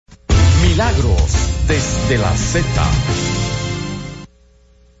Milagros desde la Z.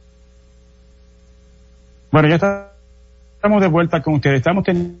 Bueno, ya estamos de vuelta con ustedes. Estamos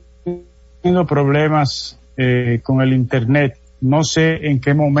teniendo problemas con el internet. No sé en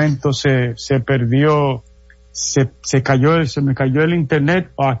qué momento se perdió, se me cayó el internet,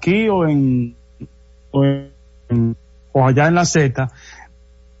 o aquí o allá en la Z.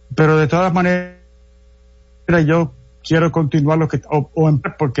 Pero de todas maneras yo quiero continuar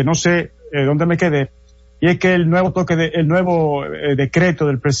porque no sé dónde me quedé. Y es que el nuevo decreto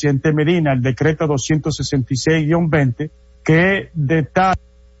del presidente Medina, el decreto 266-20, que detalla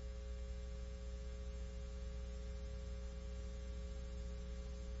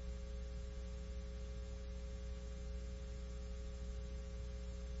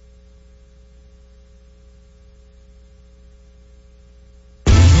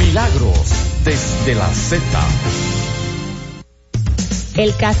Milagros desde la Z.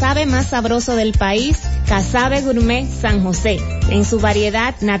 El casabe más sabroso del país, Casabe Gourmet San José, en su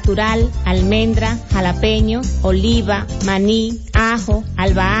variedad natural, almendra, jalapeño, oliva, maní, ajo,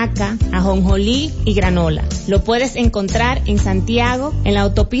 albahaca, ajonjolí y granola. Lo puedes encontrar en Santiago, en la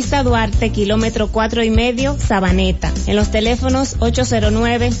autopista Duarte, kilómetro 4,5, Sabaneta, en los teléfonos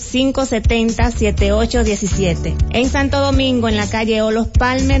 809-570-7817. En Santo Domingo, en la calle Olos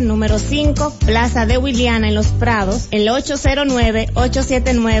Palmer, número 5, Plaza de Williana, en Los Prados, en el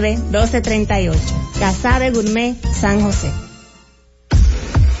 809-879-1238. Casabe Gourmet San José.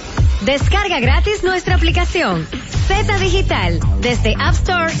 Descarga gratis nuestra aplicación Z Digital desde App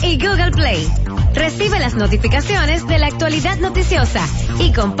Store y Google Play. Recibe las notificaciones de la actualidad noticiosa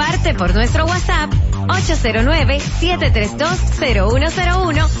y comparte por nuestro WhatsApp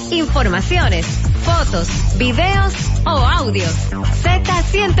 809-732-0101 informaciones, fotos, videos o audios.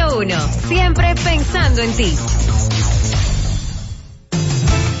 Z101, siempre pensando en ti.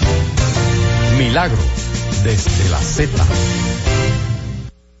 Milagros desde la Z.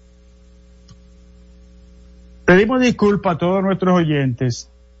 Pedimos disculpas a todos nuestros oyentes.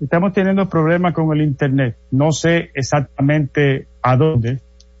 Estamos teniendo problemas con el internet. No sé exactamente a dónde,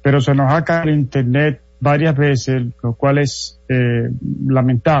 pero se nos ha caído el internet varias veces, lo cual es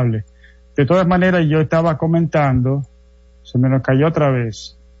lamentable. De todas maneras, yo estaba comentando, se me nos cayó otra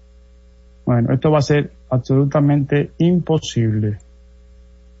vez. Bueno, esto va a ser absolutamente imposible.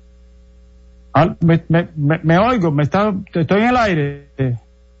 Me oigo, estoy en el aire.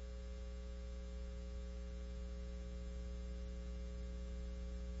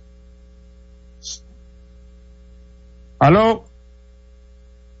 ¿Aló?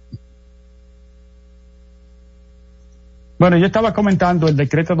 Bueno, yo estaba comentando el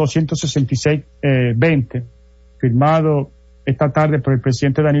decreto 266-20, firmado esta tarde por el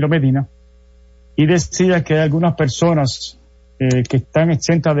presidente Danilo Medina, y decía que hay algunas personas que están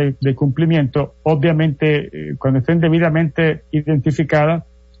exentas de cumplimiento, obviamente cuando estén debidamente identificadas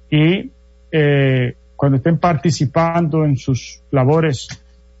y cuando estén participando en sus labores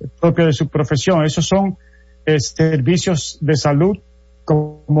propias de su profesión. Esos son servicios de salud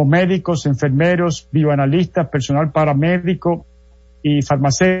como médicos, enfermeros, bioanalistas, personal paramédico y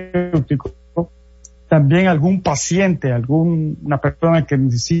farmacéutico. También algún paciente, una persona que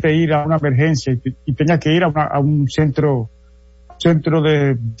necesite ir a una emergencia y tenga que ir a un centro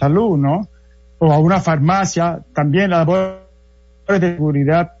de salud, ¿no? O a una farmacia. También labores de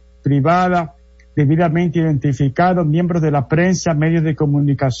seguridad privada debidamente identificados, miembros de la prensa, medios de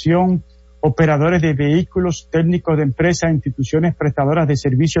comunicación, operadores de vehículos, técnicos de empresas, instituciones prestadoras de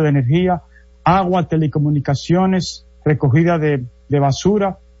servicios de energía, agua, telecomunicaciones, recogida de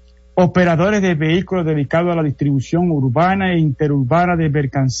basura, operadores de vehículos dedicados a la distribución urbana e interurbana de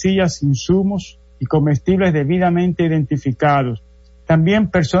mercancías, insumos y comestibles debidamente identificados. También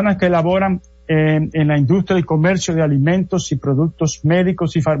personas que laboran en la industria y comercio de alimentos y productos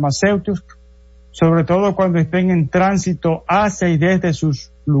médicos y farmacéuticos, sobre todo cuando estén en tránsito hacia y desde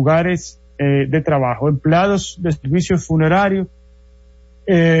sus lugares de trabajo, empleados de servicios funerarios,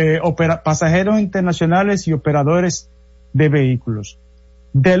 pasajeros internacionales y operadores de vehículos.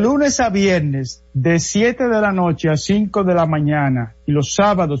 De lunes a viernes, de 7 de la noche a 5 de la mañana, y los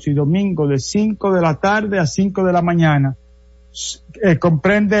sábados y domingos de 5 de la tarde a 5 de la mañana,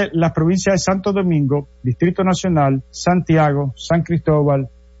 comprende la provincia de Santo Domingo, Distrito Nacional, Santiago, San Cristóbal,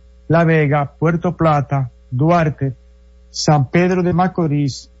 La Vega, Puerto Plata, Duarte, San Pedro de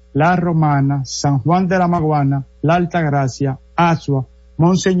Macorís, La Romana, San Juan de la Maguana, La Altagracia, Azua,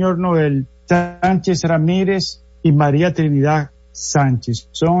 Monseñor Noel, Sánchez Ramírez y María Trinidad Sánchez.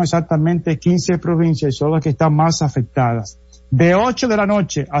 Son exactamente 15 provincias y son las que están más afectadas. De 8 de la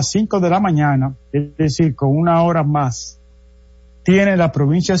noche a 5 de la mañana, es decir, con una hora más, tiene la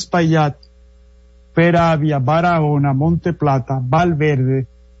provincia de Espaillat Peravia, Barahona, Monte Plata, Valverde,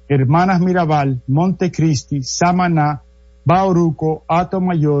 Hermanas Mirabal, Montecristi, Samaná, Bauruco,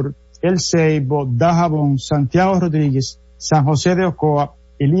 Atomayor, El Ceibo, Dajabón, Santiago Rodríguez, San José de Ocoa,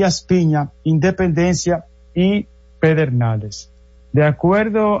 Elías Piña, Independencia y Pedernales. De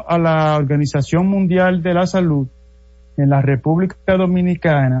acuerdo a la Organización Mundial de la Salud, en la República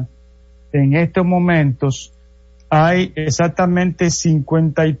Dominicana, en estos momentos, hay exactamente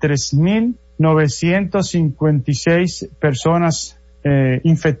 53.956 personas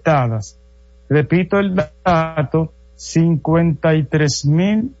infectadas. Repito el dato,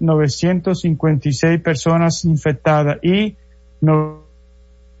 53.956 personas infectadas y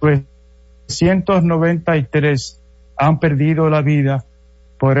 993 han perdido la vida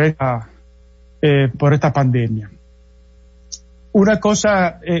por esta pandemia. Una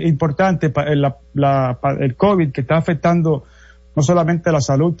cosa importante, el COVID, que está afectando no solamente la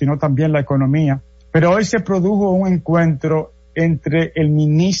salud, sino también la economía. Pero hoy se produjo un encuentro entre el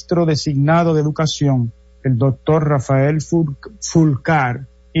ministro designado de Educación, el doctor Rafael Fulcar,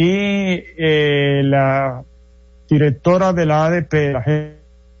 y la directora de la ADP, la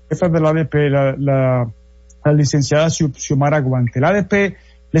jefa de la ADP, la licenciada Xiomara Guante. La ADP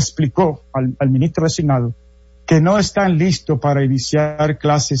le explicó al ministro designado que no están listos para iniciar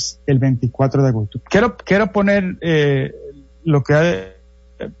clases el 24 de agosto. Quiero poner lo que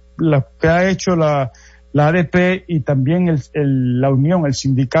ha hecho la ADP y también la Unión, el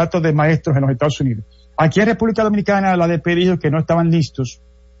sindicato de maestros en los Estados Unidos. Aquí en República Dominicana la ADP dijo que no estaban listos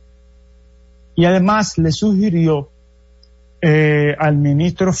y además le sugirió al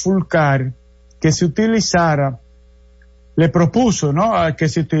ministro Fulcar que se utilizara, le propuso, ¿no?, que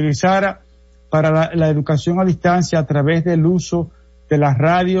se utilizara para la educación a distancia a través del uso de la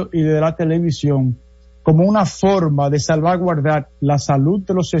radio y de la televisión como una forma de salvaguardar la salud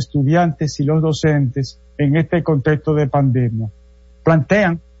de los estudiantes y los docentes en este contexto de pandemia.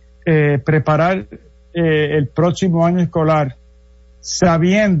 Plantean preparar el próximo año escolar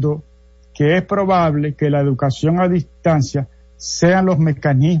sabiendo que es probable que la educación a distancia sean los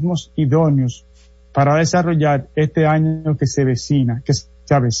mecanismos idóneos para desarrollar este año que se avecina.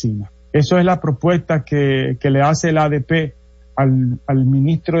 Eso es la propuesta que le hace la ADP al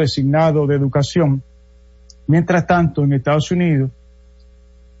ministro designado de Educación. Mientras tanto, en Estados Unidos,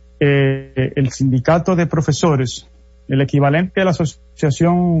 el sindicato de profesores, el equivalente a la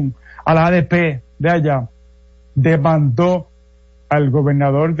asociación, a la ADP de allá, demandó al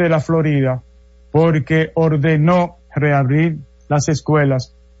gobernador de la Florida porque ordenó reabrir las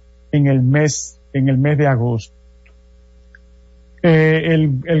escuelas en el mes de agosto.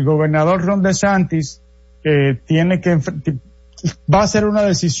 El gobernador Ron DeSantis va a hacer una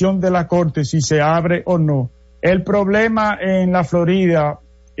decisión de la corte si se abre o no. El problema en la Florida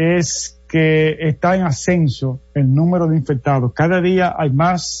es que está en ascenso el número de infectados. Cada día hay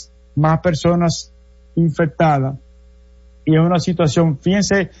más personas infectadas y es una situación,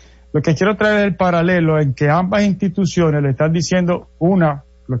 fíjense, lo que quiero traer es el paralelo en que ambas instituciones le están diciendo, una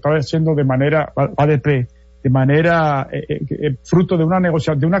lo está haciendo de manera ADP, de manera fruto de una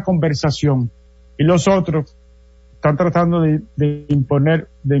negociación, de una conversación, y los otros están tratando de imponer,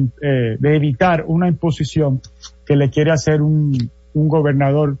 de evitar una imposición que le quiere hacer un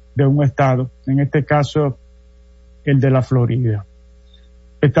gobernador de un estado, en este caso el de la Florida.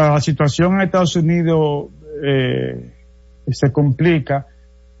 La situación en Estados Unidos se complica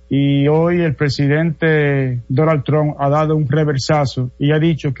y hoy el presidente Donald Trump ha dado un reversazo y ha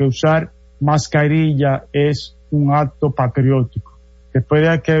dicho que usar mascarilla es un acto patriótico. Después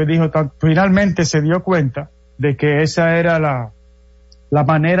de que dijo, finalmente se dio cuenta de que esa era la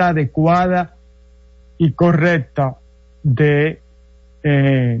manera adecuada y correcta de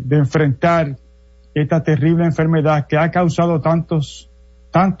enfrentar esta terrible enfermedad que ha causado tantos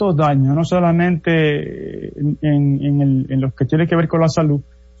daños, no solamente en lo que tiene que ver con la salud,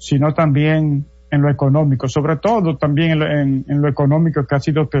 sino también en lo económico, sobre todo también en lo económico, que ha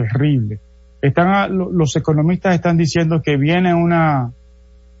sido terrible. Los economistas están diciendo que viene una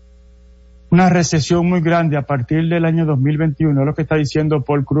recesión muy grande a partir del año 2021, es lo que está diciendo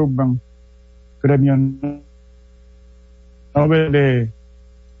Paul Krugman, premio Nobel de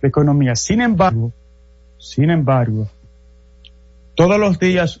Economía. Sin embargo, todos los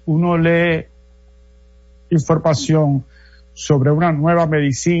días uno lee información sobre una nueva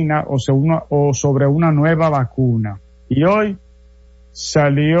medicina o sobre una nueva vacuna. Y hoy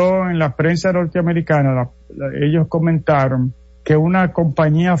salió en la prensa norteamericana, ellos comentaron que una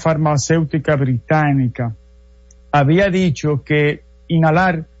compañía farmacéutica británica había dicho que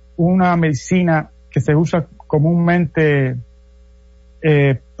inhalar una medicina que se usa comúnmente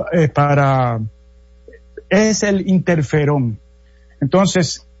para es el interferón.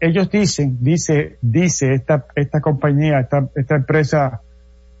 Entonces, ellos dice esta compañía, esta empresa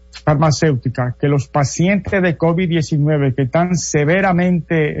farmacéutica, que los pacientes de COVID-19 que están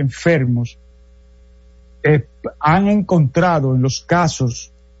severamente enfermos han encontrado en los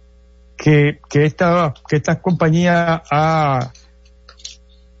casos que esta compañía ha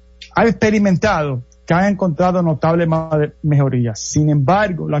experimentado, que han encontrado notables mejorías. Sin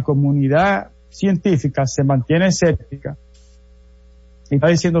embargo, la comunidad científica se mantiene escéptica y está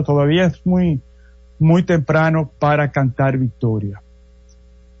diciendo todavía es muy, muy temprano para cantar victoria.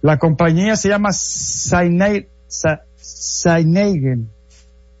 La compañía se llama Sinegan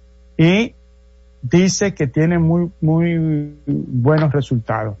y dice que tiene muy, muy buenos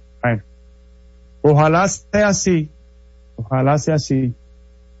resultados. Bueno, ojalá sea así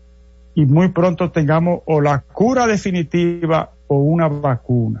y muy pronto tengamos o la cura definitiva o una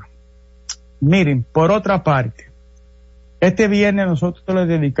vacuna. Miren, por otra parte, este viernes nosotros le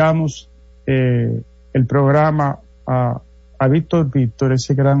dedicamos el programa a Víctor,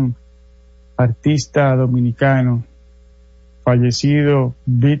 ese gran artista dominicano, fallecido,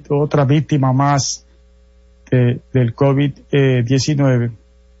 otra víctima más del COVID-19.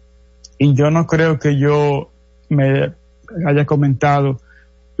 Y yo no creo que yo me haya comentado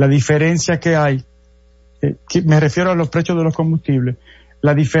la diferencia que hay, me refiero a los precios de los combustibles,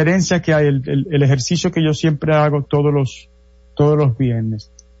 la diferencia que hay, el ejercicio que yo siempre hago todos los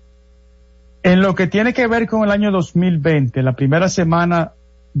viernes. En lo que tiene que ver con el año 2020, la primera semana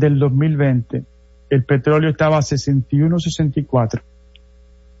del 2020, el petróleo estaba a 61.64.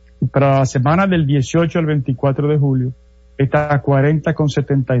 Y para la semana del 18 al 24 de julio, está a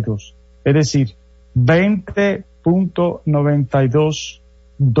 40.72. Es decir,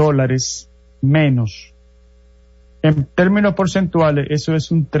 $20.92 menos. En términos porcentuales, eso es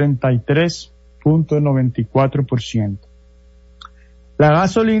un 33.94%. La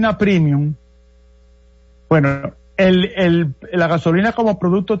gasolina premium, bueno, la gasolina como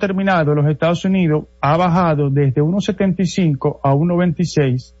producto terminado en los Estados Unidos ha bajado desde 1.75 a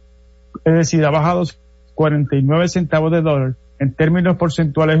 1.26, es decir, ha bajado 49 centavos de dólar. En términos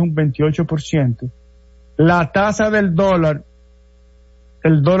porcentuales es un 28%. La tasa del dólar,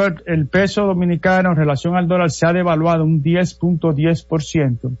 el peso dominicano en relación al dólar se ha devaluado un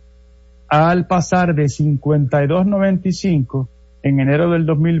 10.10% al pasar de 52.95 en enero del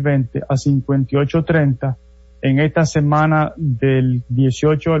 2020 a 58.30 en esta semana del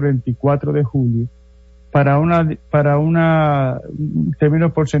 18 al 24 de julio. Para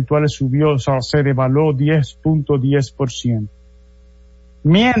términos porcentuales subió, o sea, se devaluó 10.10%.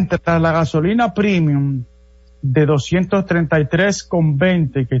 Mientras la gasolina premium de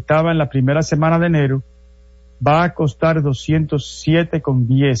 233.20 que estaba en la primera semana de enero va a costar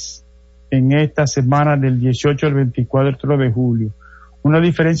 207.10 en esta semana del 18 al 24 de julio. Una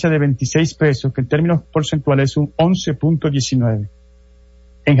diferencia de 26 pesos que en términos porcentuales es un 11.19.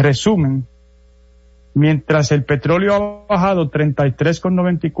 En resumen, mientras el petróleo ha bajado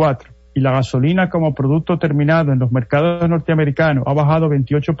 33.94 y la gasolina como producto terminado en los mercados norteamericanos ha bajado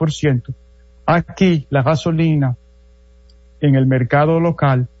 28%, aquí la gasolina en el mercado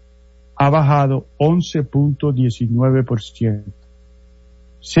local ha bajado 11.19%.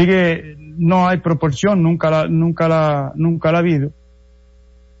 No hay proporción, nunca la ha habido.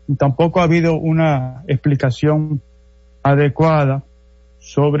 Tampoco ha habido una explicación adecuada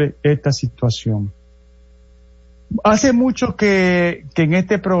sobre esta situación. Hace mucho que en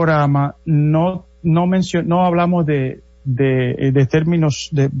este programa no hablamos de términos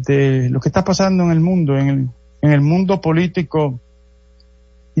de lo que está pasando en el mundo, en el mundo político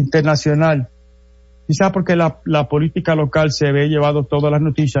internacional. Quizás porque la política local se ve llevado todas las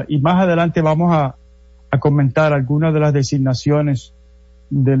noticias, y más adelante vamos a comentar algunas de las designaciones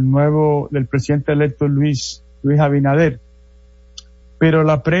del presidente electo Luis Abinader. Pero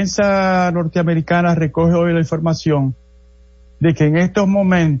la prensa norteamericana recoge hoy la información de que en estos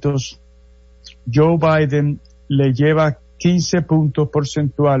momentos Joe Biden le lleva 15 puntos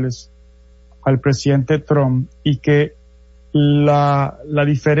porcentuales al presidente Trump, y que la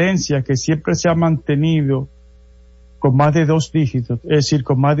diferencia que siempre se ha mantenido con más de 2 dígitos, es decir,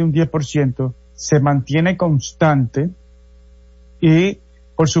 con más de un 10%, se mantiene constante. Y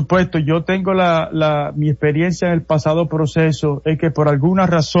por supuesto, yo tengo mi experiencia en el pasado proceso, es que por alguna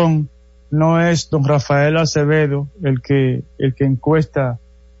razón no es don Rafael Acevedo el que encuesta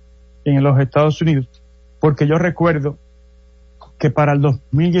en los Estados Unidos, porque yo recuerdo que para el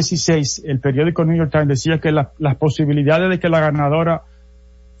 2016 el periódico New York Times decía que las posibilidades de que la ganadora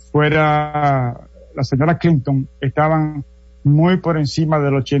fuera la señora Clinton estaban muy por encima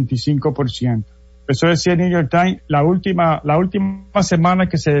del 85%. Eso decía el New York Times, la última semana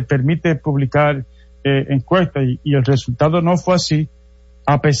que se permite publicar encuestas, y el resultado no fue así,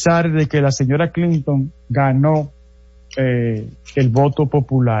 a pesar de que la señora Clinton ganó el voto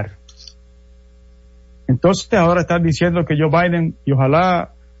popular. Entonces ahora están diciendo que Joe Biden, y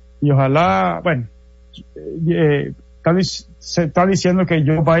ojalá, bueno, se está diciendo que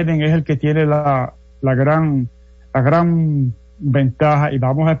Joe Biden es el que tiene la gran ventaja, y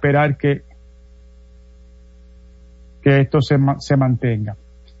vamos a esperar que esto se mantenga.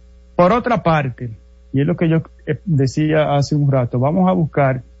 Por otra parte, y es lo que yo decía hace un rato, vamos a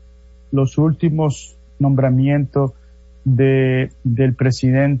buscar los últimos nombramientos del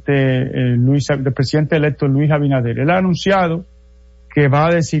presidente del presidente electo Luis Abinader. Él ha anunciado que va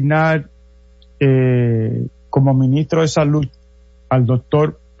a designar como ministro de Salud al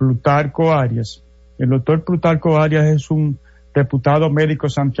doctor Plutarco Arias. El doctor Plutarco Arias es un reputado médico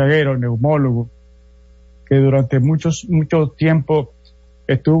santiaguero, neumólogo, que durante mucho tiempo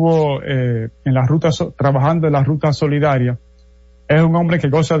estuvo trabajando en la ruta solidaria. Es un hombre que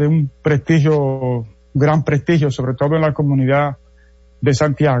goza de un gran prestigio, sobre todo en la comunidad de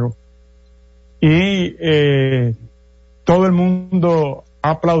Santiago. Y todo el mundo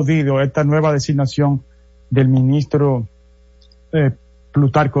ha aplaudido esta nueva designación del ministro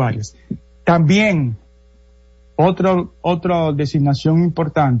Plutarco Arias. También otra designación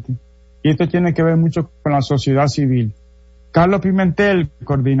importante, y esto tiene que ver mucho con la sociedad civil. Carlos Pimentel,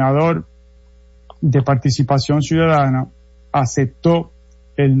 coordinador de Participación Ciudadana, aceptó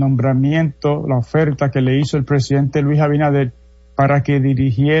el nombramiento, la oferta que le hizo el presidente Luis Abinader para que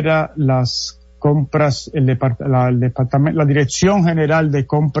dirigiera las compras, la Dirección General de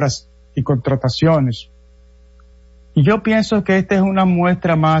Compras y Contrataciones. Y yo pienso que esta es una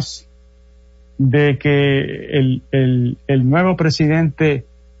muestra más de que el nuevo presidente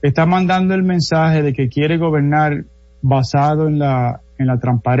está mandando el mensaje de que quiere gobernar basado en la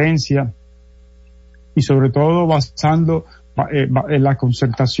transparencia, y sobre todo basando en la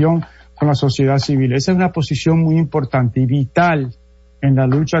concertación con la sociedad civil. Esa es una posición muy importante y vital en la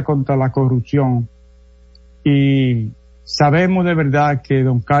lucha contra la corrupción. Y sabemos de verdad que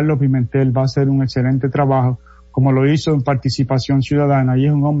don Carlos Pimentel va a hacer un excelente trabajo, como lo hizo en Participación Ciudadana, y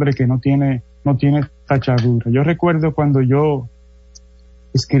es un hombre que no tiene tachadura. Yo recuerdo cuando yo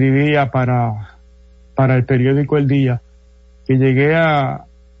escribía para el periódico El Día, que llegué a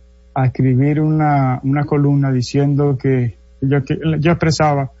escribir una columna diciendo que yo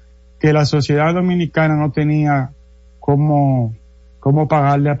expresaba que la sociedad dominicana no tenía cómo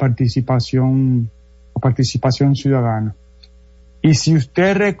pagarle a participación ciudadana. Y si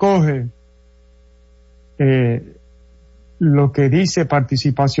usted recoge lo que dice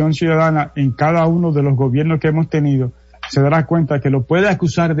Participación Ciudadana en cada uno de los gobiernos que hemos tenido, se dará cuenta que lo puede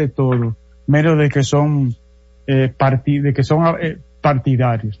acusar de todo, menos de que son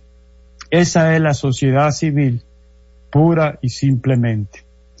partidarios. Esa es la sociedad civil, pura y simplemente.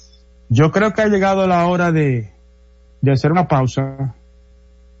 Yo creo que ha llegado la hora de hacer una pausa.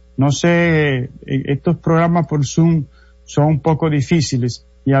 No sé, estos programas por Zoom son un poco difíciles,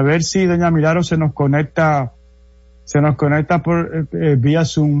 y a ver si doña Milagro se nos conecta por vía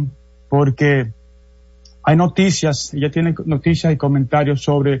Zoom, porque hay noticias, ella tiene noticias y comentarios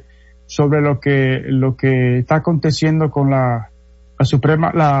sobre lo que está aconteciendo con la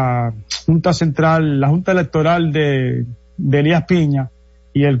Junta Central, la Junta Electoral de Elías Piña,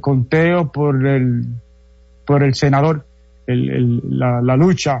 y el conteo por el senador, la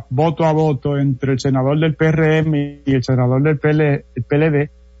lucha voto a voto entre el senador del PRM y el senador del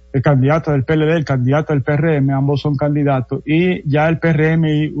PLD, el candidato del PLD, el candidato del PRM, ambos son candidatos, y ya el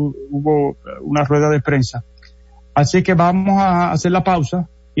PRM hubo una rueda de prensa. Así que vamos a hacer la pausa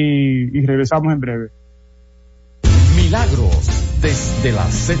y regresamos en breve. Milagros desde la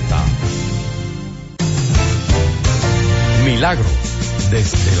Z. Milagros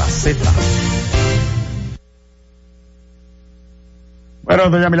desde la Z. Bueno,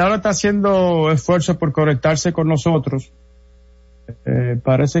 doña Milagro está haciendo esfuerzo por conectarse con nosotros.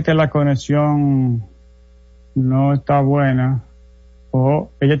 Parece que la conexión no está buena, o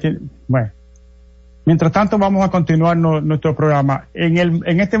ella tiene, bueno. Mientras tanto, vamos a continuar nuestro programa.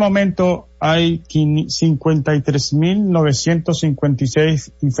 En este momento hay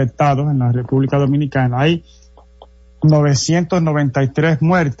 53.956 infectados en la República Dominicana. Hay 993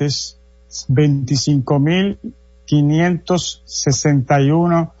 muertes,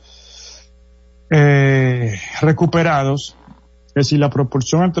 25.561 recuperados. Es decir, la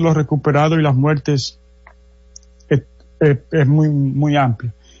proporción entre los recuperados y las muertes es muy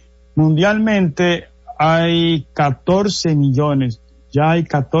amplia. Mundialmente hay 14 millones ya hay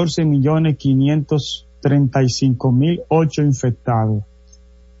 14.535.008 infectados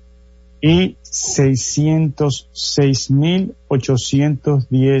y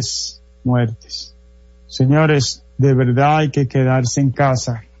 606.810 muertes. Señores, de verdad hay que quedarse en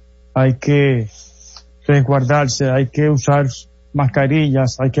casa, hay que resguardarse, hay que usar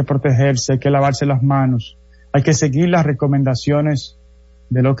mascarillas, hay que protegerse, hay que lavarse las manos, hay que seguir las recomendaciones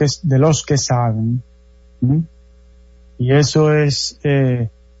de los que saben. Y eso es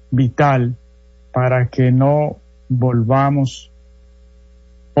vital para que no volvamos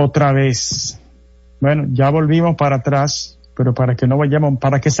otra vez. Bueno, ya volvimos para atrás, pero para que no vayamos,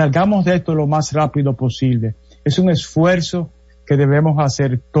 para que salgamos de esto lo más rápido posible. Es un esfuerzo que debemos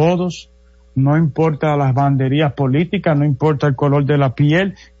hacer todos, no importa las banderías políticas, no importa el color de la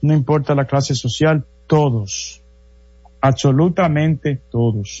piel, no importa la clase social, todos, absolutamente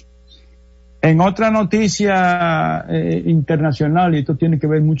todos. En otra noticia internacional, y esto tiene que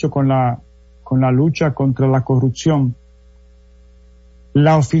ver mucho con la lucha contra la corrupción,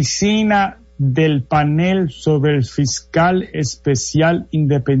 la oficina del panel sobre el fiscal especial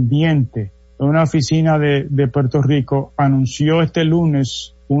independiente, una oficina de Puerto Rico, anunció este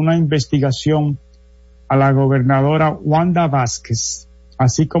lunes una investigación a la gobernadora Wanda Vázquez,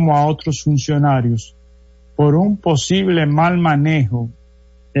 así como a otros funcionarios, por un posible mal manejo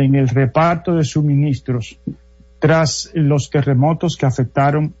en el reparto de suministros tras los terremotos que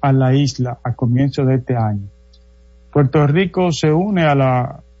afectaron a la isla a comienzo de este año. Puerto Rico se une a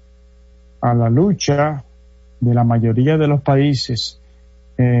la lucha de la mayoría de los países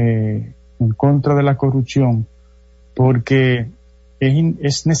en contra de la corrupción, porque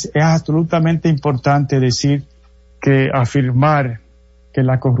es absolutamente importante afirmar que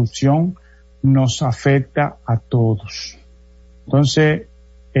la corrupción nos afecta a todos. Entonces,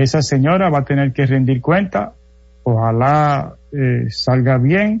 esa señora va a tener que rendir cuenta, ojalá salga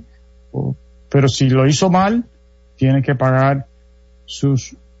bien, pero si lo hizo mal, tiene que pagar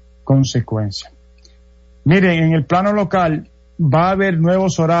sus consecuencias. Miren, en el plano local va a haber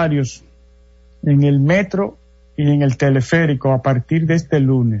nuevos horarios en el metro y en el teleférico a partir de este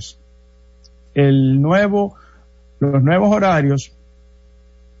lunes. Los nuevos horarios,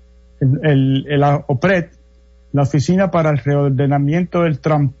 la OPRED, la Oficina para el Reordenamiento del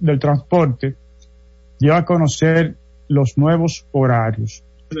Transporte, dio a conocer los nuevos horarios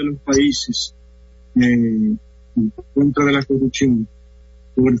de los países en contra de la corrupción,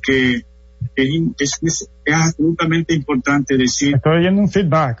 porque es absolutamente importante decir. Estoy oyendo un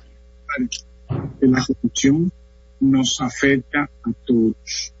feedback. Que la corrupción nos afecta a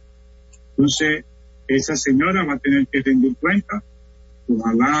todos. Entonces, esa señora va a tener que rendir cuenta,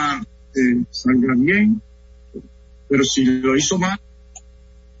 ojalá salga bien, pero si lo hizo mal.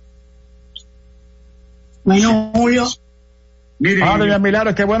 Bueno, Julio. Mire, doña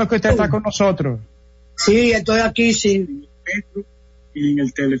Milagro, qué bueno que usted está con nosotros. Sí, estoy aquí, sí. Y en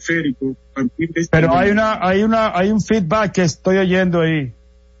el teleférico, a partir de este pero hay un feedback que estoy oyendo ahí.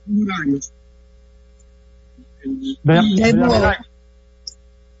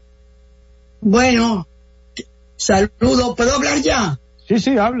 Bueno, saludos, ¿puedo hablar ya?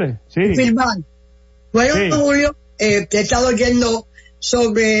 Sí, hable, sí. Bueno, sí. Julio, he estado oyendo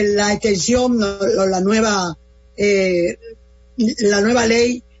sobre la extensión, la nueva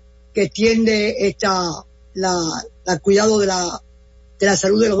ley que tiende la cuidado de la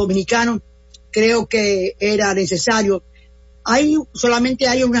salud de los dominicanos. Creo que era necesario. Solamente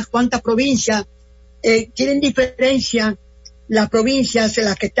hay unas cuantas provincias, tienen diferencia. Las provincias,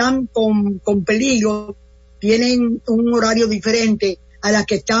 las que están con peligro, tienen un horario diferente a las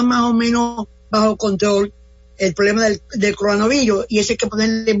que están más o menos bajo control el problema del coronavirus, y eso hay que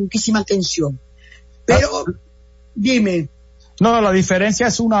ponerle muchísima atención. Pero, dime. No, la diferencia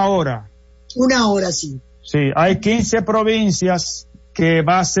es una hora. Una hora, sí. Sí, hay 15 provincias que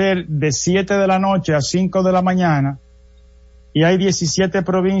va a ser de 7 de la noche a 5 de la mañana, y hay 17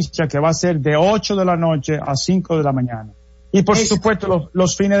 provincias que va a ser de 8 de la noche a 5 de la mañana. Y por supuesto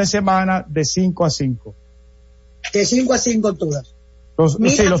los fines de semana de 5 a 5. De 5 a 5 todas. Los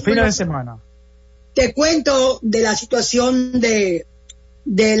fines de semana. Te cuento de la situación de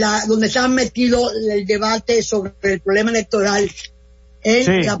donde se han metido el debate sobre el problema electoral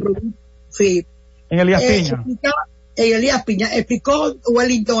en la provincia. Sí. En Elías Piña. En Elías Piña. Explicó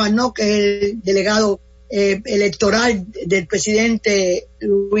Wellington Arnaud, que es el delegado electoral del presidente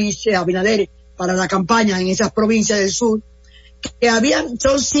Luis Abinader para la campaña en esas provincias del sur, que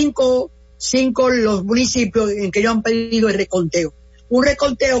son cinco los municipios en que ellos han pedido el reconteo. Un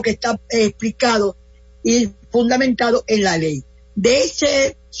reconteo que está explicado y fundamentado en la ley. De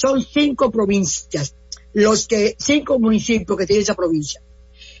ese son 5 provincias. 5 municipios que tiene esa provincia.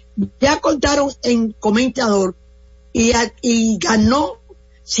 Ya contaron en comendador y ganó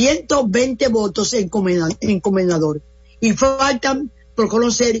 120 votos en comendador. Y faltan por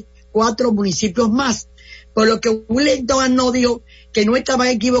conocer 4 municipios más. Por lo que Willington no dijo que no estaban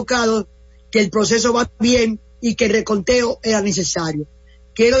equivocados, que el proceso va bien y que el reconteo era necesario.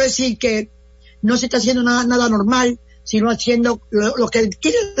 Quiero decir que no se está haciendo nada normal, sino haciendo lo que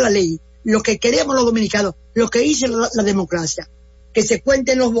quiere la ley, lo que queremos los dominicanos, lo que dice la democracia, que se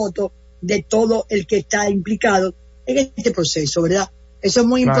cuenten los votos de todo el que está implicado en este proceso, ¿verdad? Eso es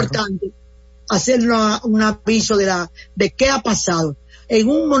muy importante, hacer un aviso de qué ha pasado. En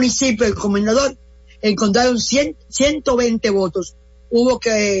un municipio, el comendador, encontraron 120 votos. Hubo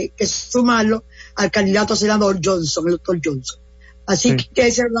que sumarlo al candidato a senador Johnson, el doctor Johnson. Así que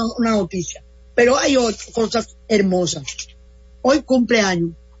esa es una noticia. Pero hay otras cosas hermosas. Hoy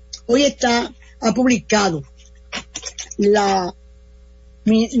cumpleaños. Hoy ha publicado la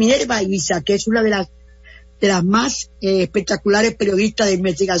Minerva Isa, que es una de las más espectaculares periodistas de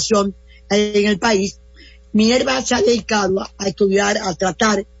investigación en el país. Minerva se ha dedicado a estudiar, a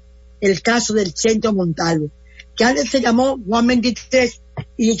tratar el caso del Centro Montalvo, que antes se llamó Juan 23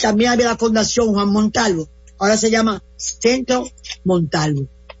 y también había la Fundación Juan Montalvo. Ahora se llama Centro Montalvo.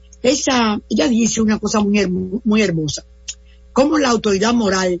 Ella dice una cosa muy hermosa. Cómo la autoridad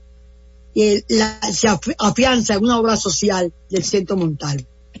moral se afianza en una obra social del Centro Montalvo.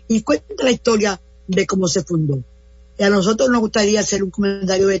 Y cuenta la historia de cómo se fundó. Y a nosotros nos gustaría hacer un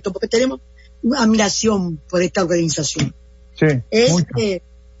comentario de esto, porque tenemos una admiración por esta organización. Sí,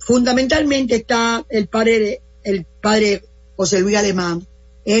 fundamentalmente está el padre José Luis Alemán,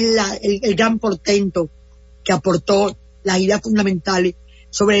 el gran portento que aportó las ideas fundamentales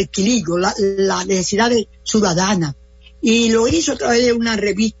sobre el equilibrio, la necesidad ciudadana, y lo hizo a través de una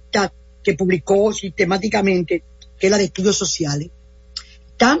revista que publicó sistemáticamente, que es la de Estudios Sociales.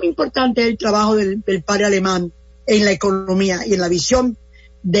 Tan importante es el trabajo del padre Alemán en la economía y en la visión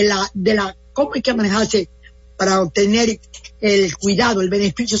de la cómo hay que manejarse para obtener el cuidado, el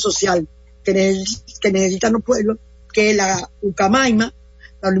beneficio social que necesitan los pueblos, que la UCAMAIMA,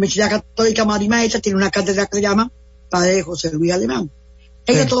 la Universidad Católica Marimaestra, tiene una cátedra que se llama Padre José Luis Alemán.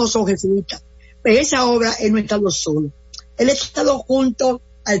 Ellos todos son jesuitas. Pero esa obra él no ha estado solo. Él ha estado junto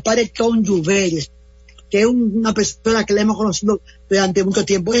al padre Tom Lluveres, que es una persona que le hemos conocido durante mucho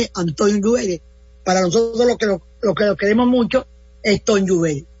tiempo, es Antonio Lluveres. Para nosotros lo que lo queremos mucho es Tom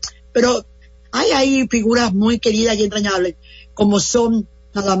Lluveres. Pero hay ahí figuras muy queridas y entrañables, como son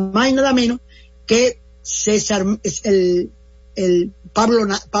nada más y nada menos que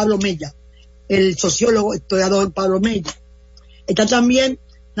Pablo Mella, el sociólogo, historiador Pablo Mella. Está también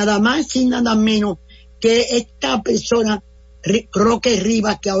nada más y nada menos que esta persona, Roque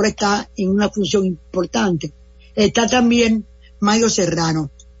Rivas, que ahora está en una función importante. Está también Mario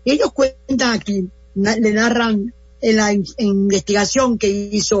Serrano. Ellos cuentan aquí, le narran en la investigación que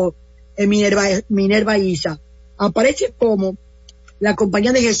hizo Minerva Isa. Aparece como la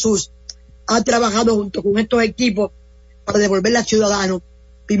Compañía de Jesús ha trabajado junto con estos equipos para devolverle al ciudadano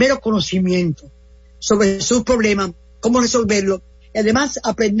primero conocimiento sobre sus problemas, cómo resolverlos, y además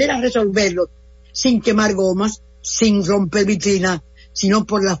aprender a resolverlos sin quemar gomas, sin romper vitrinas, sino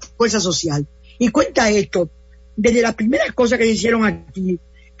por la fuerza social. Y cuenta esto, desde las primeras cosas que se hicieron aquí,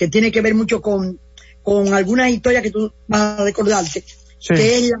 que tiene que ver mucho con algunas historias que tú vas a recordarte,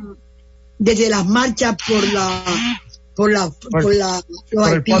 que es desde las marchas por el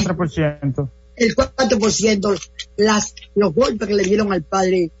 4%. El 4%, los golpes que le dieron al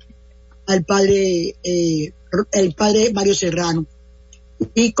padre Mario Serrano.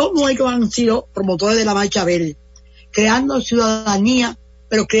 Y cómo ellos han sido promotores de la Marcha Verde, creando ciudadanía,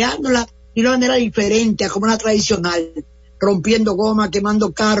 pero creándola de una manera diferente a como la tradicional, rompiendo goma,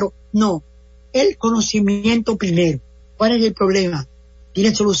 quemando carros. No, el conocimiento primero. ¿Cuál es el problema?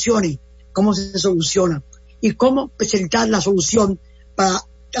 ¿Tienen soluciones? ¿Cómo se soluciona? Y cómo presentar la solución para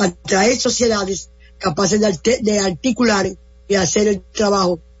atraer sociedades capaces de articular y hacer el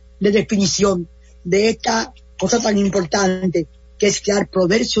trabajo de definición de esta cosa tan importante que es crear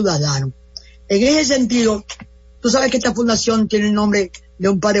poder ciudadano. En ese sentido, tú sabes que esta fundación tiene el nombre de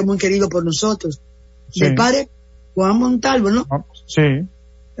un padre muy querido por nosotros, del padre Juan Montalvo, ¿no? Sí.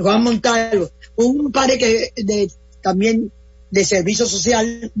 Juan Montalvo, un padre también de servicio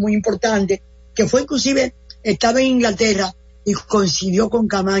social muy importante, que fue inclusive, estaba en Inglaterra y coincidió con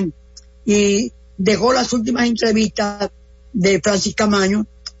Camaño y dejó las últimas entrevistas de Francis Camaño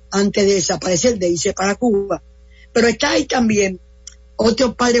antes de desaparecer, de irse para Cuba. Pero está ahí también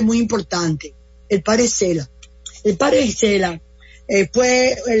otro padre muy importante, el padre Cela. El padre Cela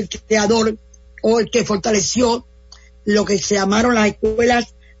fue el creador o el que fortaleció lo que se llamaron las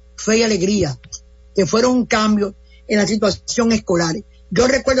escuelas Fe y Alegría, que fueron un cambio en la situación escolar. Yo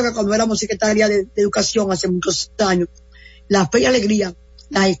recuerdo que cuando éramos secretaria de Educación hace muchos años, la Fe y Alegría,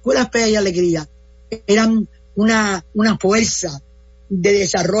 las escuelas Fe y Alegría, eran una fuerza de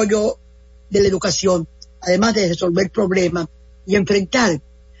desarrollo de la educación, además de resolver problemas y enfrentar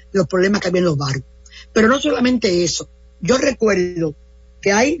los problemas que había en los barrios. Pero no solamente eso, yo recuerdo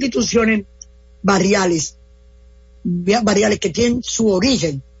que hay instituciones barriales que tienen su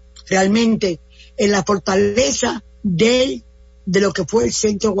origen realmente en la fortaleza de lo que fue el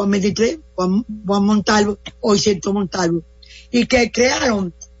Centro Juan 23, Juan Montalvo, hoy Centro Montalvo, y que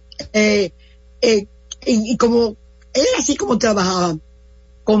crearon, y como era así como trabajaban,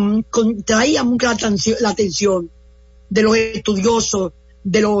 traía mucha la atención de los estudiosos,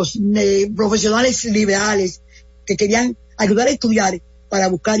 de los profesionales liberales que querían ayudar a estudiar para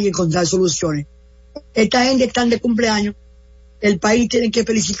buscar y encontrar soluciones. Esta gente está de cumpleaños, el país tiene que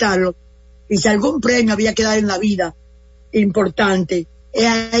felicitarlo, y si algún premio había que dar en la vida importante, es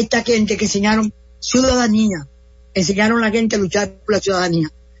a esta gente que enseñaron ciudadanía, enseñaron a la gente a luchar por la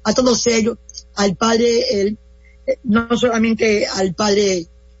ciudadanía. A todos ellos, al padre, no solamente al padre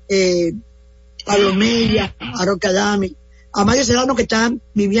Pablo Media, a Roque Adame, a Mario Serrano, que están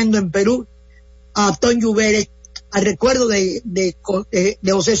viviendo en Perú, a Tom Lluveres, al recuerdo de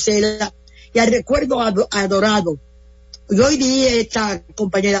José Cela, y al recuerdo a Dorado. Yo hoy di esta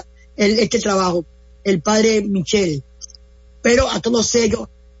compañera, este trabajo, el padre Michel. Pero a todos ellos,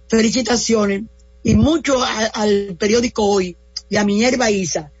 felicitaciones, y mucho al periódico Hoy y a Minerva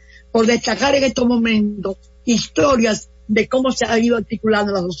Isa por destacar en estos momentos historias de cómo se ha ido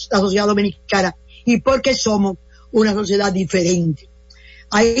articulando la sociedad dominicana y por qué somos una sociedad diferente.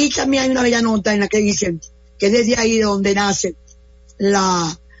 Ahí también hay una bella nota en la que dicen que desde ahí de donde nacen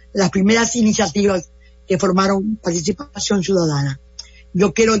las primeras iniciativas que formaron participación ciudadana.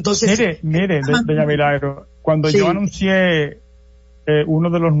 Yo quiero entonces... Mire, doña Milagro, cuando yo anuncié uno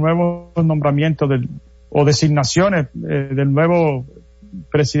de los nuevos nombramientos o designaciones del nuevo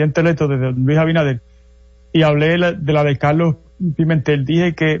presidente electo de Luis Abinader, y hablé de la de Carlos Pimentel,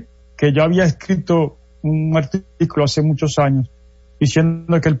 dije que yo había escrito un artículo hace muchos años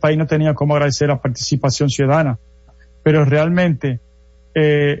diciendo que el país no tenía cómo agradecer la participación ciudadana, pero realmente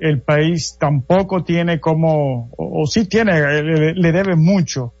el país tampoco tiene como, o sí tiene, le debe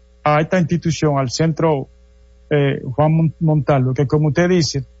mucho a esta institución, al Centro Juan Montalvo, que como usted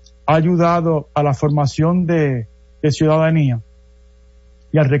dice, ha ayudado a la formación de ciudadanía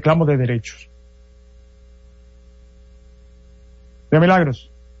y al reclamo de derechos. Doña Milagros,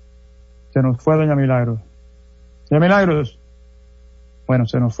 se nos fue doña Milagros. Doña Milagros, bueno,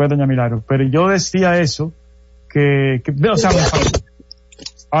 se nos fue doña Milagros, pero yo decía eso, o sea,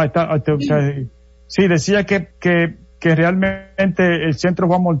 sí, decía que realmente el Centro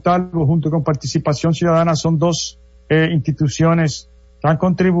Juan Montalvo junto con Participación Ciudadana son dos instituciones que han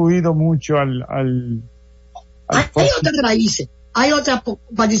contribuido mucho al hay otras raíces, hay otras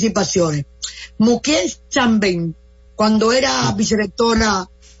participaciones. Muquén Zambén, cuando era vicerectora,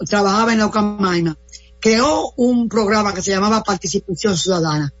 trabajaba en la Ocamaima, creó un programa que se llamaba Participación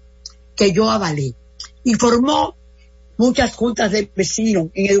Ciudadana, que yo avalé, y formó muchas juntas de vecinos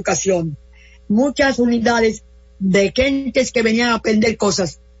en educación, muchas unidades de gentes que venían a aprender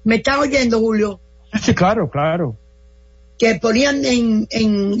cosas. ¿Me está oyendo, Julio? Sí, claro. Que ponían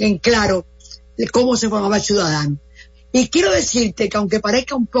en claro cómo se formaba el ciudadano. Y quiero decirte que aunque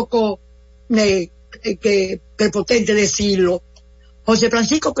parezca un poco prepotente decirlo, José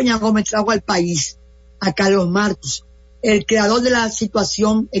Francisco Peña Gómez trajo al país a Carlos Marcos, el creador de la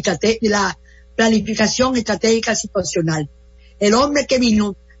situación, de la planificación estratégica situacional. El hombre que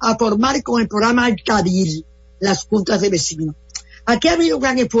vino a formar con el programa Altadir las juntas de vecinos. Aquí ha habido un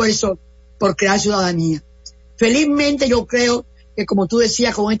gran esfuerzo por crear ciudadanía. Felizmente yo creo que, como tú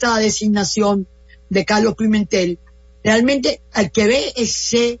decías, con esta designación de Carlos Pimentel, realmente al que ve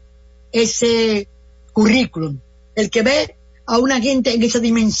ese currículum, el que ve a una gente en esa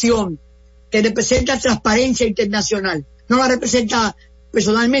dimensión que representa transparencia internacional, no la representa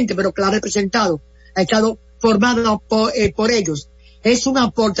personalmente, pero que la ha representado, ha estado formado por ellos, es un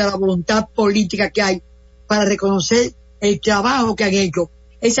aporte a la voluntad política que hay para reconocer el trabajo que han hecho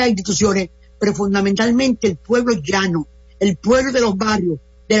esas instituciones, pero fundamentalmente el pueblo llano, el pueblo de los barrios,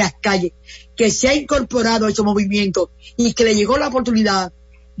 de las calles, que se ha incorporado a esos movimientos y que le llegó la oportunidad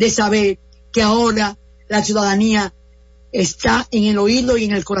de saber que ahora la ciudadanía está en el oído y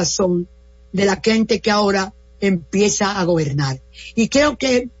en el corazón de la gente que ahora empieza a gobernar. Y creo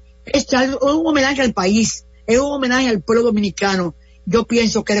que es un homenaje al país, es un homenaje al pueblo dominicano yo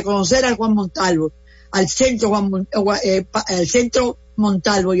pienso que reconocer al Juan Montalvo, al centro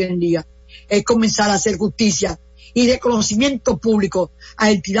Montalvo hoy en día, es comenzar a hacer justicia y reconocimiento público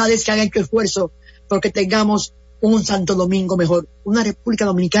a entidades que han hecho esfuerzo porque tengamos un Santo Domingo mejor, una República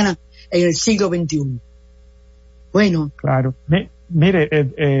Dominicana en el siglo XXI. Bueno. Claro. Mire,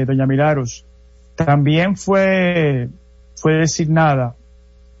 doña Milagros, también fue designada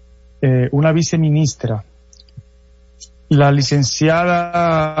una viceministra, la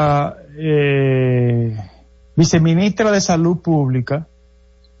licenciada viceministra de Salud Pública,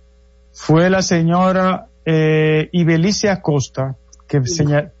 fue la señora Ibelice Acosta, que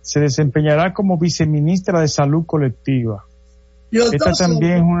se desempeñará como viceministra de Salud Colectiva. Esta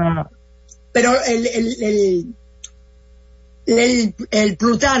también es una... Pero el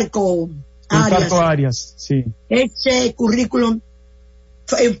Plutarco Arias, sí. Ese currículum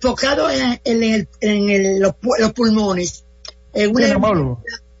enfocado en los pulmones.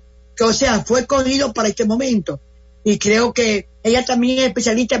 O sea, fue escogido para este momento. Y creo que ella también es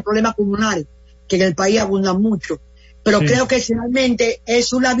especialista en problemas pulmonares, que en el país abundan mucho. Pero sí, creo que finalmente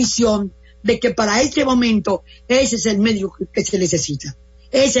es una visión de que para este momento ese es el médico que se necesita.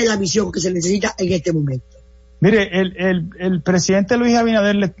 Esa es la visión que se necesita en este momento. Mire, el presidente Luis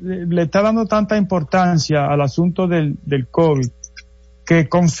Abinader le está dando tanta importancia al asunto del COVID que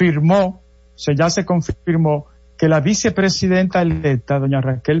ya se confirmó que la vicepresidenta electa, doña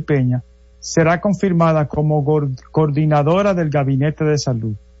Raquel Peña, será confirmada como coordinadora del Gabinete de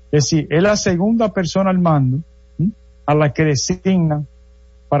Salud. Es decir, es la segunda persona al mando a la que designan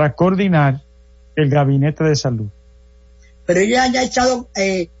para coordinar el Gabinete de Salud. Pero ella ha estado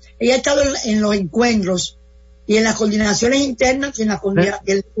en los encuentros y en las coordinaciones internas y en las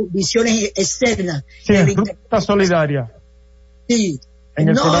visiones externas. Sí, en Ruta Solidaria. Sí. En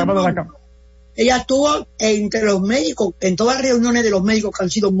el programa de la Cámara. Ella estuvo entre los médicos, en todas las reuniones de los médicos, que han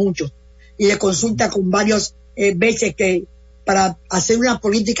sido muchos, y de consulta con varias veces que para hacer una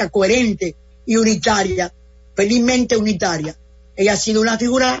política coherente y unitaria, felizmente unitaria, ella ha sido una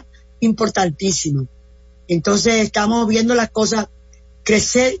figura importantísima. Entonces estamos viendo las cosas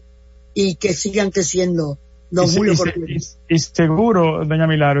crecer y que sigan creciendo. Y seguro, doña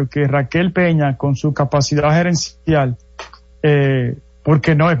Milagros, que Raquel Peña, con su capacidad gerencial,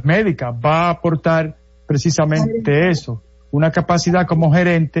 porque no es médica, va a aportar precisamente eso, una capacidad como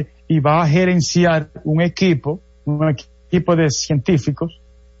gerente, y va a gerenciar un equipo de científicos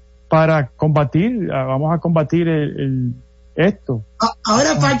para vamos a combatir esto.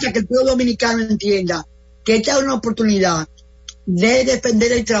 Ahora falta que el pueblo dominicano entienda que esta es una oportunidad de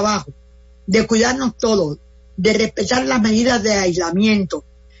defender el trabajo, de cuidarnos todos, de respetar las medidas de aislamiento,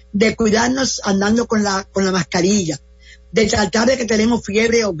 de cuidarnos andando con la mascarilla, de tratar de que tenemos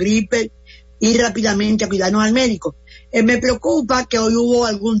fiebre o gripe, ir rápidamente a cuidarnos al médico. Me preocupa que hoy hubo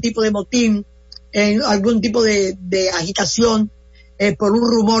algún tipo de motín, algún tipo de agitación por un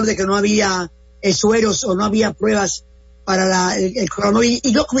rumor de que no había sueros o no había pruebas para el coronavirus.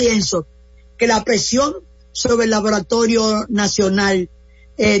 Y yo pienso que la presión sobre el Laboratorio Nacional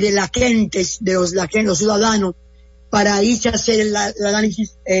de las gentes, de los ciudadanos, para irse a hacer el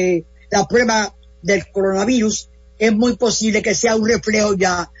análisis, la prueba del coronavirus, es muy posible que sea un reflejo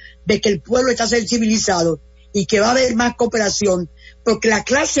ya de que el pueblo está sensibilizado y que va a haber más cooperación, porque la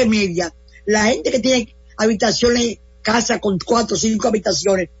clase media, la gente que tiene habitaciones, casa con 4 o 5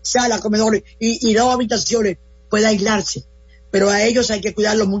 habitaciones, sala, comedores y 2 habitaciones, puede aislarse. Pero a ellos hay que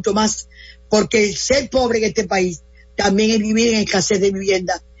cuidarlos mucho más, porque el ser pobre en este país también es vivir en escasez de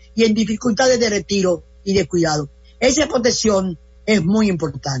vivienda y en dificultades de retiro y de cuidado. Esa protección es muy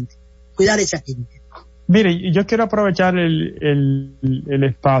importante, cuidar a esa gente. Mire, yo quiero aprovechar el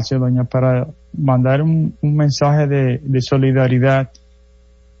espacio, doña, para mandar un mensaje de solidaridad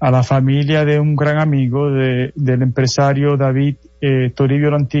a la familia de un gran amigo del empresario David Toribio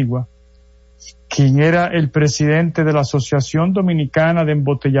La Antigua, quien era el presidente de la Asociación Dominicana de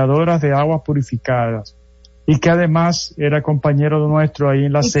Embotelladoras de Aguas Purificadas y que además era compañero nuestro ahí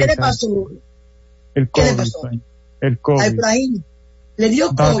en la ¿Y qué le pasó? El COVID. A Efraín le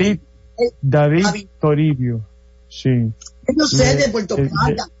dio COVID. David Toribio, sí. Yo sé, de Puerto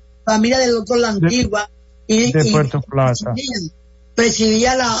Plata, familia del doctor La Antigua. De Puerto Plata.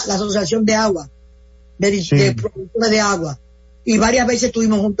 Presidía la Asociación de Agua, de productores de agua, y varias veces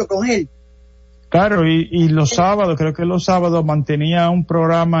estuvimos junto con él. Claro, y los sábados, creo que los sábados mantenía un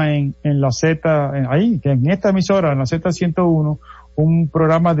programa en la Z, en esta emisora, en la Z101, un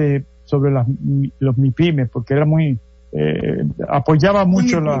programa sobre los MIPYMES, porque era apoyaba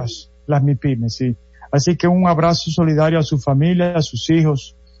mucho las MIPYMES, sí. Así que un abrazo solidario a su familia, a sus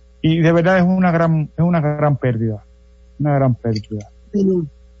hijos, y de verdad es una gran pérdida. una gran pérdida.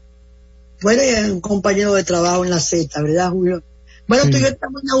 Bueno, y un compañero de trabajo en la Z, ¿verdad, Julio? Bueno, tú y yo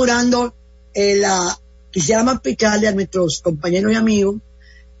estamos inaugurando quisiéramos explicarle a nuestros compañeros y amigos,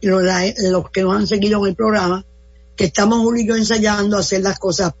 y los que nos han seguido en el programa, que estamos Julio y yo ensayando a hacer las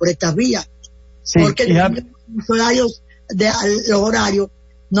cosas por estas vías. Sí, porque los horarios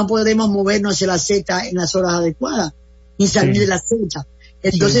no podremos movernos hacia la Z en las horas adecuadas, ni salir de la Z.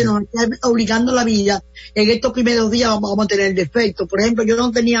 Entonces nos está obligando la vida. En estos primeros días vamos a tener defectos. Por ejemplo, yo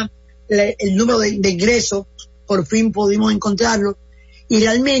no tenía el número de ingresos, por fin pudimos encontrarlo, y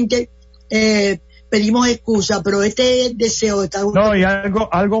realmente pedimos excusa, pero este deseo está... No, y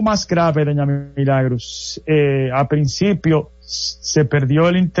algo más grave, doña Milagros. A principio se perdió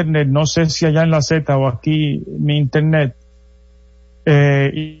el internet, no sé si allá en la Z o aquí mi internet,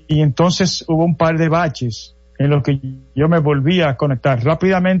 y entonces hubo un par de baches en los que yo me volví a conectar.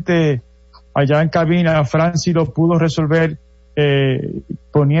 Rápidamente, allá en cabina, Francis lo pudo resolver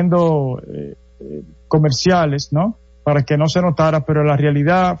poniendo comerciales, ¿no? Para que no se notara, pero la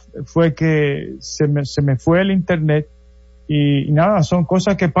realidad fue que se me fue el internet y nada, son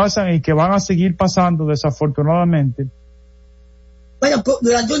cosas que pasan y que van a seguir pasando desafortunadamente. Bueno,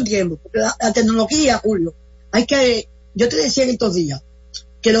 durante un tiempo, la tecnología, Julio, yo te decía en estos días,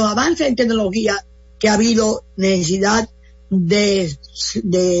 que los avances en tecnología que ha habido necesidad de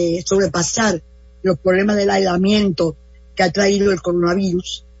sobrepasar los problemas del aislamiento que ha traído el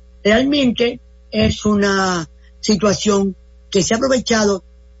coronavirus, realmente es una situación que se ha aprovechado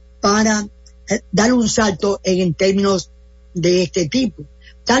para dar un salto en términos de este tipo.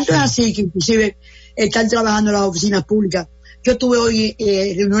 Tanto es así que inclusive están trabajando las oficinas públicas. Yo tuve hoy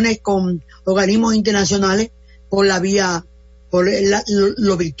reuniones con organismos internacionales por la vía, por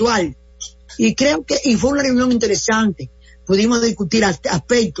lo virtual. Y creo que fue una reunión interesante. Pudimos discutir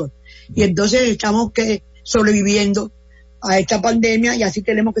aspectos. Y entonces estamos sobreviviendo a esta pandemia y así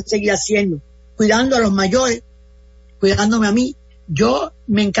tenemos que seguir haciendo. Cuidando a los mayores, cuidándome a mí. Yo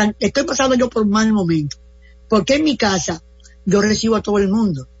estoy pasando yo por un mal momento. Porque en mi casa yo recibo a todo el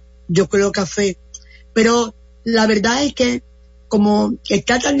mundo. Yo creo café. Pero la verdad es que como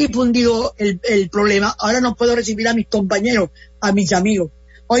está tan difundido el problema, ahora no puedo recibir a mis compañeros, a mis amigos.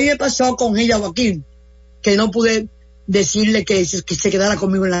 Hoy me pasó con ella, Joaquín, que no pude decirle que se quedara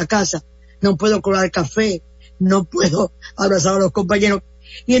conmigo en la casa. No puedo colar café, no puedo abrazar a los compañeros.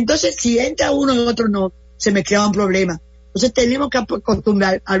 Y entonces, si entra uno y otro no, se me creaban problemas. Entonces tenemos que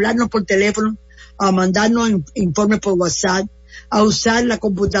acostumbrar a hablarnos por teléfono, a mandarnos informes por WhatsApp, a usar la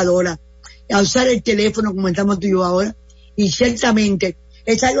computadora, a usar el teléfono como estamos tú y yo ahora. Y ciertamente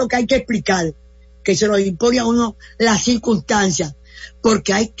es algo que hay que explicar, que se lo impone a uno las circunstancias,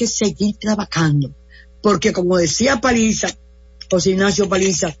 porque hay que seguir trabajando. Porque como decía Paliza, José Ignacio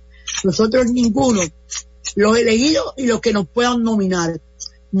Paliza, nosotros ninguno, los elegidos y los que nos puedan nominar,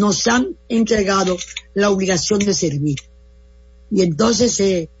 nos han entregado la obligación de servir. Y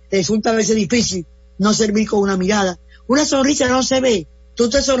entonces resulta a veces difícil no servir con una mirada. Una sonrisa no se ve. Tú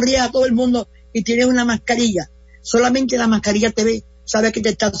te sonríes a todo el mundo y tienes una mascarilla. Solamente la mascarilla te ve, sabe que te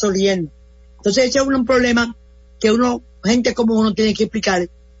está sonriendo. Entonces ese es un problema que gente como uno tiene que explicar,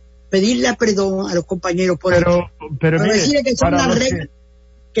 pedirle perdón a los compañeros por decirle que son las reglas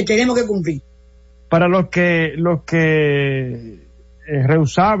que tenemos que cumplir. Para los que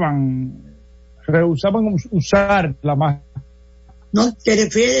rehusaban usar la máscara. ¿No te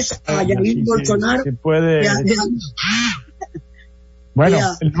refieres a Jair Bolsonaro? Se puede... Bueno,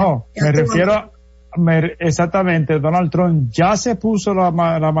 no, me refiero exactamente, Donald Trump ya se puso la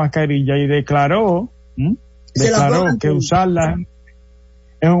mascarilla y declaró que usarla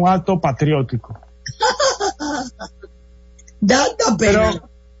es un acto patriótico. Da pena.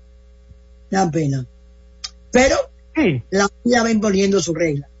 Da pena. Pero sí, la vida va imponiendo su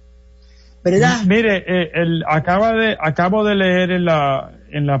regla. ¿Verdad? Mire, acabo de leer en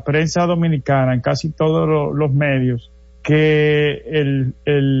la prensa dominicana, en casi todos los medios, que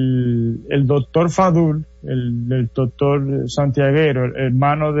el doctor Fadul, el doctor santiaguero, el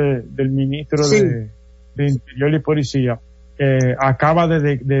hermano del ministro de Interior y Policía, acaba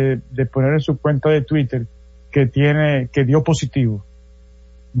de poner en su cuenta de Twitter que dio positivo.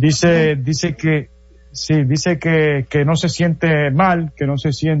 Dice que no se siente mal, que no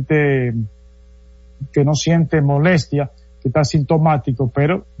siente molestia, que está sintomático,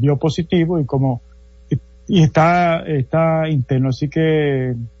 pero dio positivo y está interno, así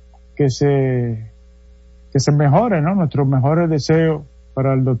que se mejore, ¿no? Nuestros mejores deseos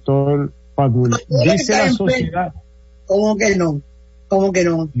para el doctor Padula. Dice la sociedad. ¿Cómo que no?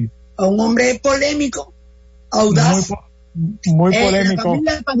 Sí. A un hombre polémico, audaz. Muy polémico.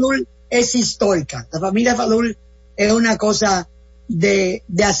 La familia Fadul es histórica. La familia Fadul es una cosa de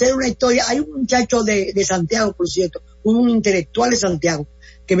hacer una historia. Hay un muchacho de Santiago, por cierto, un intelectual de Santiago,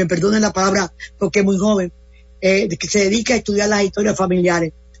 que me perdonen la palabra porque es muy joven, que se dedica a estudiar las historias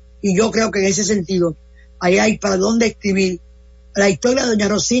familiares. Y yo creo que en ese sentido, ahí hay para dónde escribir la historia de doña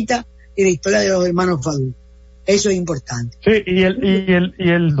Rosita y la historia de los hermanos Fadul. Eso es importante. Sí, y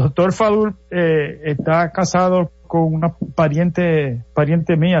el doctor Fadul está casado con una pariente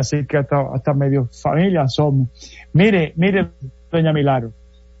mía, así que hasta medio familia somos. Mire, doña Milagro,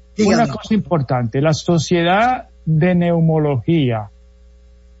 Dígame. una cosa importante, la Sociedad de Neumología,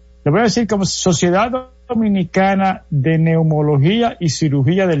 le voy a decir como Sociedad Dominicana de Neumología y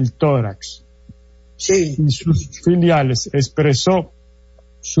Cirugía del Tórax, Sí. y sus filiales, expresó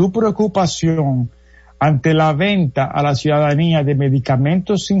su preocupación ante la venta a la ciudadanía de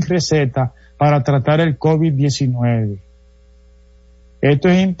medicamentos sin receta para tratar el COVID-19. Esto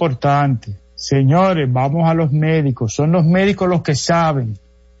es importante. Señores, vamos a los médicos. Son los médicos los que saben.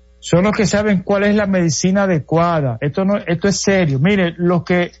 Son los que saben cuál es la medicina adecuada. Esto es serio. Mire, los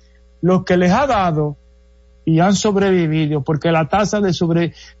que les ha dado y han sobrevivido, porque la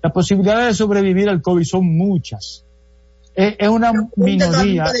posibilidad de sobrevivir al COVID son muchas. Es una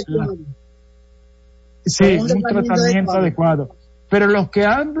minoría. Sí, un tratamiento adecuado. Pero los que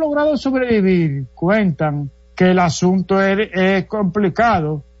han logrado sobrevivir cuentan que el asunto es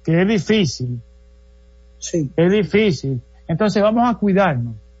complicado, que es difícil. Sí. Es difícil. Entonces vamos a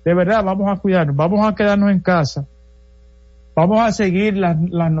cuidarnos. De verdad, vamos a cuidarnos. Vamos a quedarnos en casa. Vamos a seguir las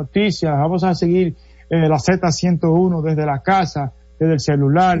noticias. Vamos a seguir la Z101 desde la casa, desde el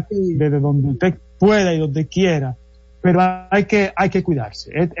celular, sí, desde donde usted pueda y donde quiera. Pero hay que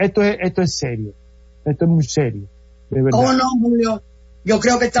cuidarse. Esto es serio. Esto es muy serio, de verdad. Oh, no, Julio. Yo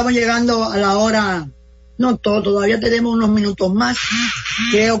creo que estamos llegando a la hora. No todo, todavía tenemos unos minutos más.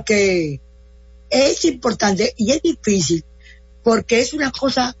 Creo que es importante y es difícil porque es una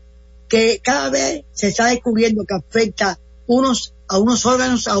cosa que cada vez se está descubriendo que afecta a unos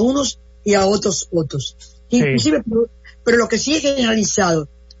órganos a unos y a otros. Sí. Inclusive, pero lo que sí es generalizado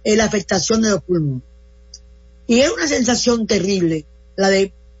es la afectación de los pulmones. Y es una sensación terrible la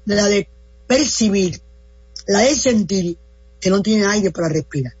de percibir, la de sentir que no tiene aire para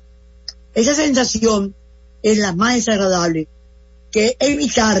respirar. Esa sensación es la más desagradable, que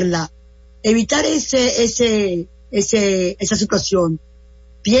evitar esa situación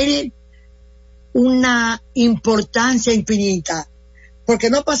tiene una importancia infinita, porque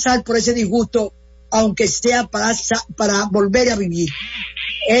no pasar por ese disgusto, aunque sea para volver a vivir,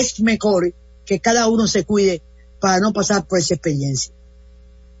 es mejor que cada uno se cuide para no pasar por esa experiencia.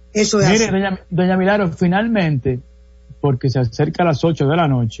 Eso es Mire, así. doña Milagro, finalmente, porque se acerca a las 8 de la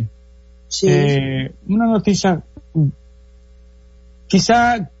noche, Sí. una noticia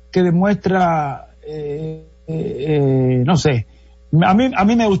quizá que demuestra, no sé, a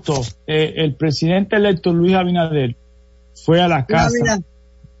mí me gustó. El presidente electo Luis Abinader fue a la casa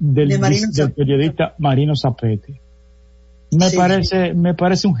del periodista Marino Zapete. Me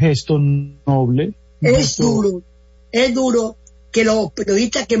parece un gesto noble. Es duro que los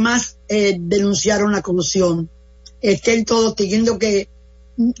periodistas que más denunciaron la corrupción estén todos teniendo que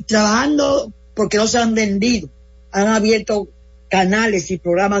trabajando porque no se han vendido, han abierto canales y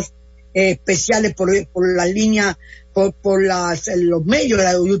programas especiales por la línea, por los medios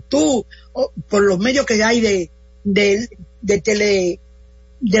de YouTube, por los medios que hay de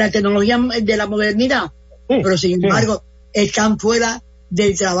la tecnología, de la modernidad. Sí, pero sin embargo están fuera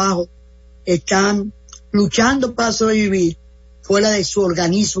del trabajo, están luchando para sobrevivir fuera de su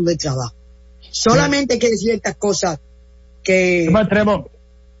organismo de trabajo. Solamente hay que decir estas cosas que... Yo me atrevo.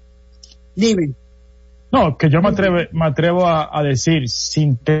 Dime. No, que yo me atrevo a decir,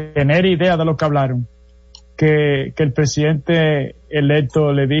 sin tener idea de lo que hablaron, que el presidente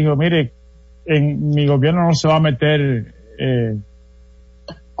electo le dijo, mire, en mi gobierno no se va a meter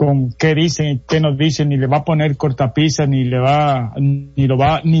con qué dicen y qué nos dicen, ni le va a poner cortapisas, ni va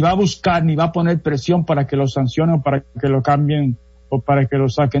a buscar, ni va a poner presión para que lo sancionen o para que lo cambien o para que lo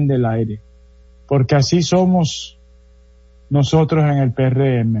saquen del aire. Porque así somos nosotros en el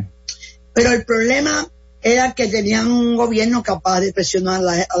PRM. Pero el problema era que tenían un gobierno capaz de presionar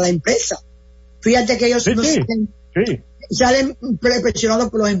a la empresa. Fíjate que ellos salen presionados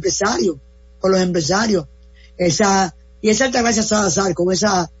por los empresarios. Y esa Altagracia Salazar, con ese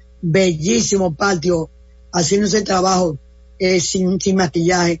bellísimo patio, haciendo ese trabajo sin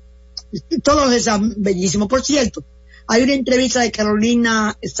maquillaje. Todos esos bellísimos. Por cierto, hay una entrevista de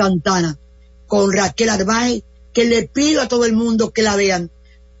Carolina Santana con Raquel Arbaje que le pido a todo el mundo que la vean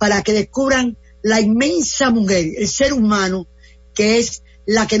para que descubran la inmensa mujer, el ser humano, que es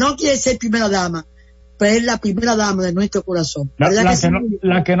la que no quiere ser primera dama, pues es la primera dama de nuestro corazón.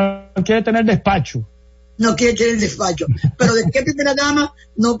 La que no quiere tener despacho. No quiere tener despacho. Pero de qué primera dama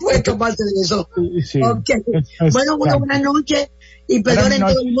no puede escaparse de eso. Sí. Okay. Bueno, buenas noches y perdonen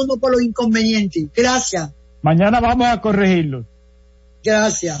todo el mundo por los inconvenientes. Gracias. Mañana vamos a corregirlo.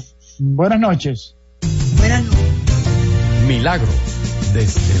 Gracias. Buenas noches. Buenas noches. Milagros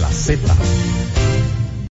desde la Z.